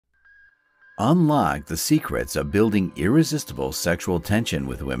Unlock the secrets of building irresistible sexual tension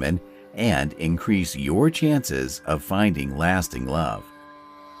with women and increase your chances of finding lasting love.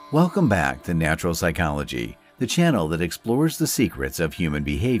 Welcome back to Natural Psychology, the channel that explores the secrets of human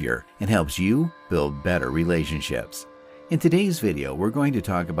behavior and helps you build better relationships. In today's video, we're going to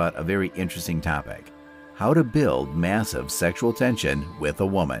talk about a very interesting topic: how to build massive sexual tension with a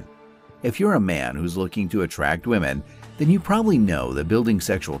woman. If you're a man who's looking to attract women, then you probably know that building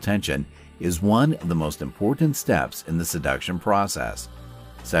sexual tension is one of the most important steps in the seduction process.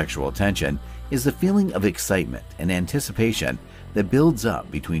 Sexual tension is the feeling of excitement and anticipation that builds up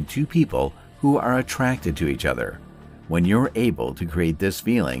between two people who are attracted to each other. When you're able to create this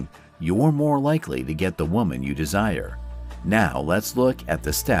feeling, you're more likely to get the woman you desire. Now let's look at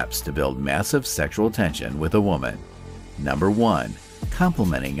the steps to build massive sexual tension with a woman. Number 1.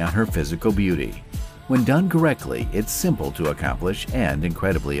 Complimenting on her physical beauty. When done correctly, it's simple to accomplish and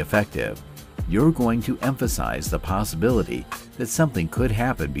incredibly effective. You're going to emphasize the possibility that something could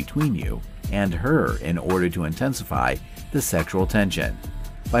happen between you and her in order to intensify the sexual tension.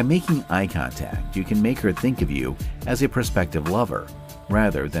 By making eye contact, you can make her think of you as a prospective lover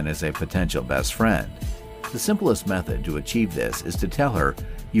rather than as a potential best friend. The simplest method to achieve this is to tell her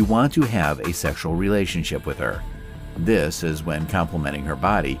you want to have a sexual relationship with her. This is when complimenting her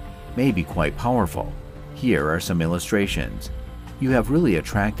body may be quite powerful. Here are some illustrations. You have really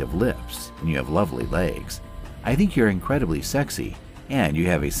attractive lips and you have lovely legs. I think you're incredibly sexy and you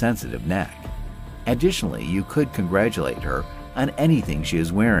have a sensitive neck. Additionally, you could congratulate her on anything she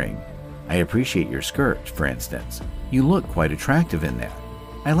is wearing. I appreciate your skirt, for instance. You look quite attractive in that.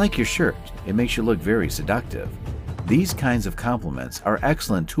 I like your shirt. It makes you look very seductive. These kinds of compliments are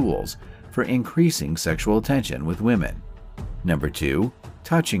excellent tools for increasing sexual tension with women. Number 2.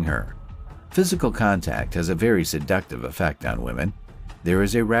 Touching her. Physical contact has a very seductive effect on women. There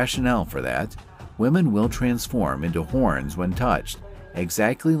is a rationale for that. Women will transform into horns when touched,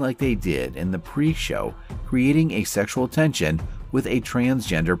 exactly like they did in the pre-show, creating a sexual tension with a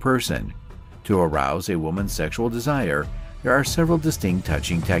transgender person. To arouse a woman's sexual desire, there are several distinct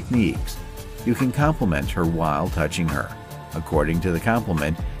touching techniques. You can compliment her while touching her. According to the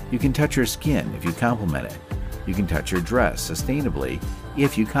compliment, you can touch her skin if you compliment it. You can touch her dress sustainably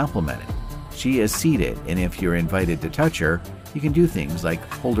if you compliment it. She is seated, and if you're invited to touch her, you can do things like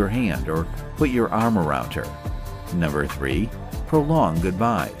hold her hand or put your arm around her. Number 3. Prolong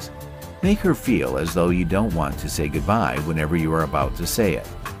goodbyes. Make her feel as though you don't want to say goodbye whenever you are about to say it.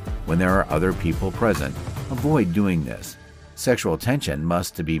 When there are other people present, avoid doing this. Sexual tension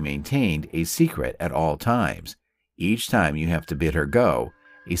must be maintained a secret at all times. Each time you have to bid her go,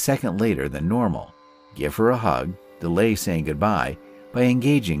 a second later than normal. Give her a hug, delay saying goodbye by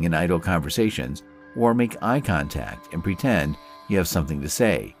engaging in idle conversations, or make eye contact and pretend you have something to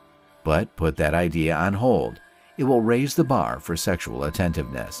say. But put that idea on hold. It will raise the bar for sexual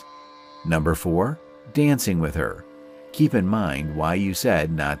attentiveness. Number 4. Dancing with her. Keep in mind why you said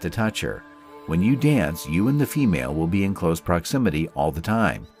not to touch her. When you dance, you and the female will be in close proximity all the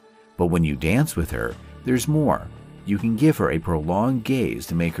time. But when you dance with her, there's more. You can give her a prolonged gaze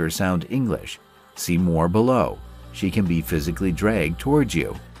to make her sound English. See more below. She can be physically dragged towards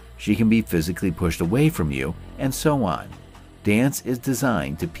you. She can be physically pushed away from you, and so on. Dance is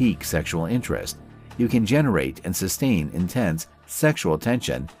designed to pique sexual interest. You can generate and sustain intense sexual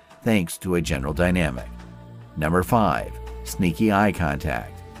tension thanks to a general dynamic. Number 5. Sneaky eye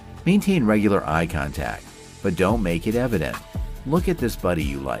contact. Maintain regular eye contact, but don't make it evident. Look at this buddy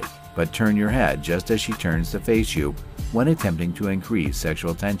you like, but turn your head just as she turns to face you when attempting to increase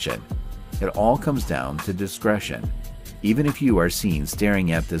sexual tension. It all comes down to discretion. Even if you are seen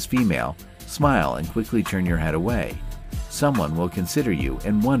staring at this female, smile and quickly turn your head away. Someone will consider you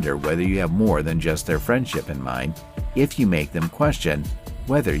and wonder whether you have more than just their friendship in mind if you make them question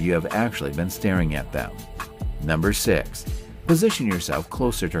whether you have actually been staring at them. Number 6. Position yourself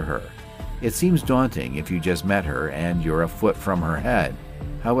closer to her. It seems daunting if you just met her and you're a foot from her head.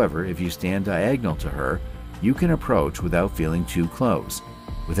 However, if you stand diagonal to her, you can approach without feeling too close.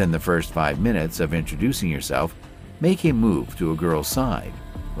 Within the first 5 minutes of introducing yourself, make a move to a girl's side.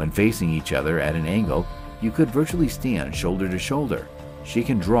 When facing each other at an angle, you could virtually stand shoulder to shoulder. She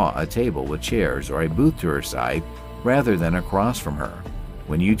can draw a table with chairs or a booth to her side rather than across from her.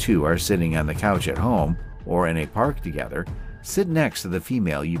 When you two are sitting on the couch at home or in a park together, sit next to the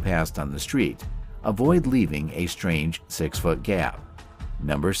female you passed on the street. Avoid leaving a strange 6-foot gap.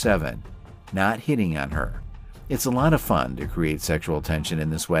 Number 7. Not hitting on her. It's a lot of fun to create sexual tension in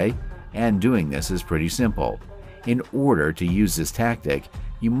this way, and doing this is pretty simple. In order to use this tactic,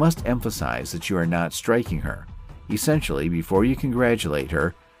 you must emphasize that you are not striking her. Essentially, before you congratulate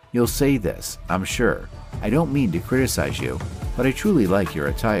her, You'll say this, I'm sure, "I don't mean to criticize you, but I truly like your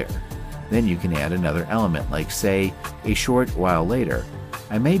attire." Then you can add another element like, say, a short while later,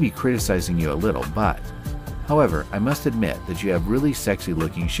 "I may be criticizing you a little, but... However, I must admit that you have really sexy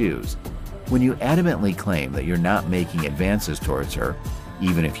looking shoes." When you adamantly claim that you're not making advances towards her,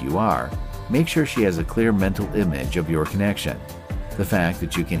 even if you are, make sure she has a clear mental image of your connection. The fact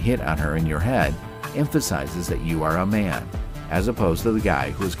that you can hit on her in your head emphasizes that you are a man, as opposed to the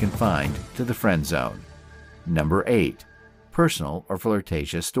guy who is confined to the friend zone. Number 8. Personal or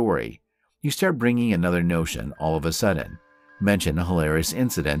flirtatious story. You start bringing another notion all of a sudden. Mention a hilarious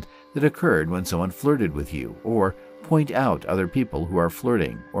incident that occurred when someone flirted with you, or point out other people who are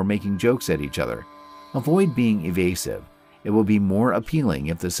flirting or making jokes at each other. Avoid being evasive. It will be more appealing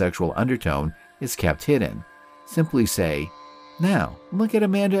if the sexual undertone is kept hidden. Simply say, "Now, look at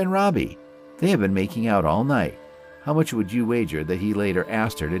Amanda and Robbie. They have been making out all night. How much would you wager that he later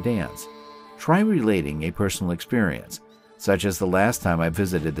asked her to dance?" Try relating a personal experience, such as, "The last time I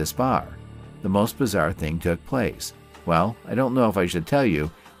visited this bar, the most bizarre thing took place. Well, I don't know if I should tell you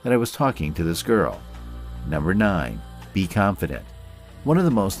that I was talking to this girl." Number 9. Be confident. One of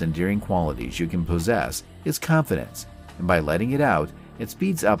the most endearing qualities you can possess is confidence, and by letting it out, it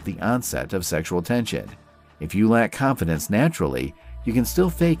speeds up the onset of sexual tension. If you lack confidence naturally, you can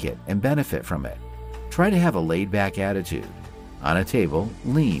still fake it and benefit from it. Try to have a laid-back attitude. On a table,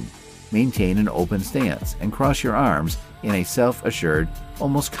 lean. Maintain an open stance and cross your arms in a self-assured,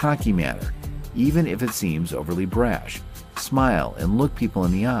 almost cocky manner, even if it seems overly brash. Smile and look people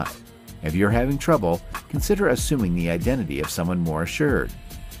in the eye. If you're having trouble, consider assuming the identity of someone more assured.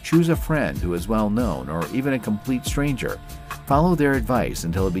 Choose a friend who is well known or even a complete stranger. Follow their advice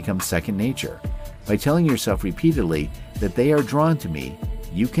until it becomes second nature. By telling yourself repeatedly that they are drawn to me,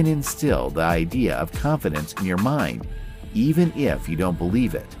 you can instill the idea of confidence in your mind, even if you don't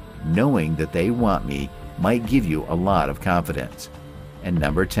believe it. Knowing that they want me might give you a lot of confidence. And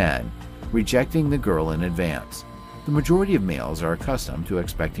number 10. Rejecting the girl in advance. The majority of males are accustomed to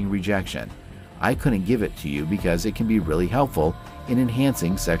expecting rejection. I couldn't give it to you because it can be really helpful in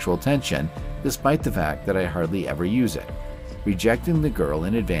enhancing sexual tension, despite the fact that I hardly ever use it. Rejecting the girl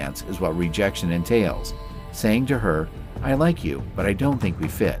in advance is what rejection entails. Saying to her, "I like you, but I don't think we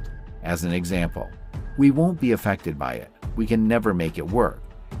fit," as an example. We won't be affected by it. We can never make it work.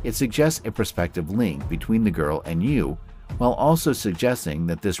 It suggests a prospective link between the girl and you, while also suggesting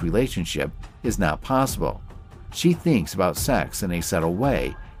that this relationship is not possible. She thinks about sex in a subtle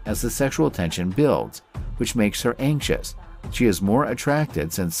way as the sexual tension builds, which makes her anxious. She is more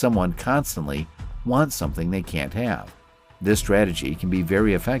attracted since someone constantly wants something they can't have. This strategy can be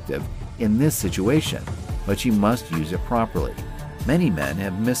very effective in this situation, but you must use it properly. Many men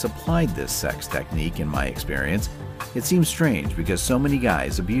have misapplied this sex technique in my experience. It seems strange because so many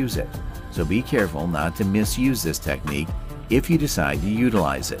guys abuse it, so be careful not to misuse this technique if you decide to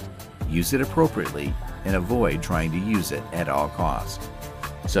utilize it. Use it appropriately and avoid trying to use it at all costs.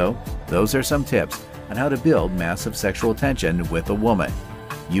 So, those are some tips on how to build massive sexual tension with a woman.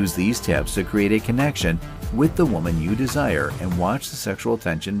 Use these tips to create a connection with the woman you desire and watch the sexual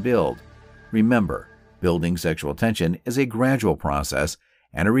tension build. Remember, building sexual tension is a gradual process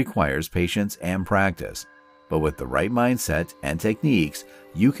and it requires patience and practice. But with the right mindset and techniques,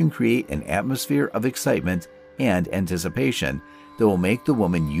 you can create an atmosphere of excitement and anticipation that will make the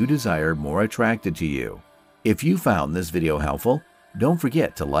woman you desire more attracted to you. If you found this video helpful, don't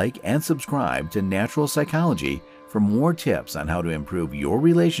forget to like and subscribe to Natural Psychology for more tips on how to improve your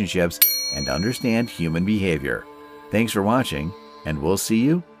relationships and understand human behavior. Thanks for watching, and we'll see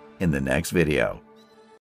you in the next video.